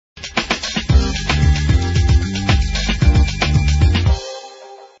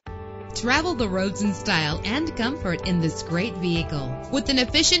Travel the roads in style and comfort in this great vehicle. With an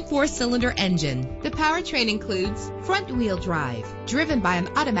efficient 4-cylinder engine, the powertrain includes front-wheel drive, driven by an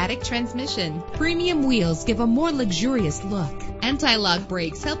automatic transmission. Premium wheels give a more luxurious look. Anti-lock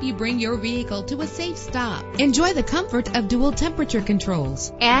brakes help you bring your vehicle to a safe stop. Enjoy the comfort of dual temperature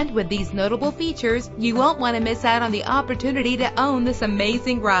controls. And with these notable features, you won't want to miss out on the opportunity to own this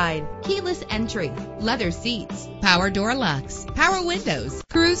amazing ride. Keyless entry, leather seats, power door locks, power windows,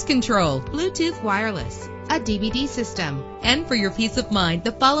 cruise control, Bluetooth wireless, a DVD system. And for your peace of mind,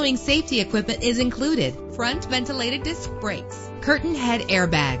 the following safety equipment is included: front ventilated disc brakes, curtain head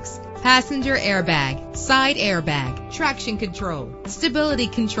airbags, passenger airbag, side airbag, traction control, stability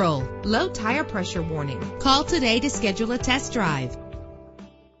control, low tire pressure warning. Call today to schedule a test drive.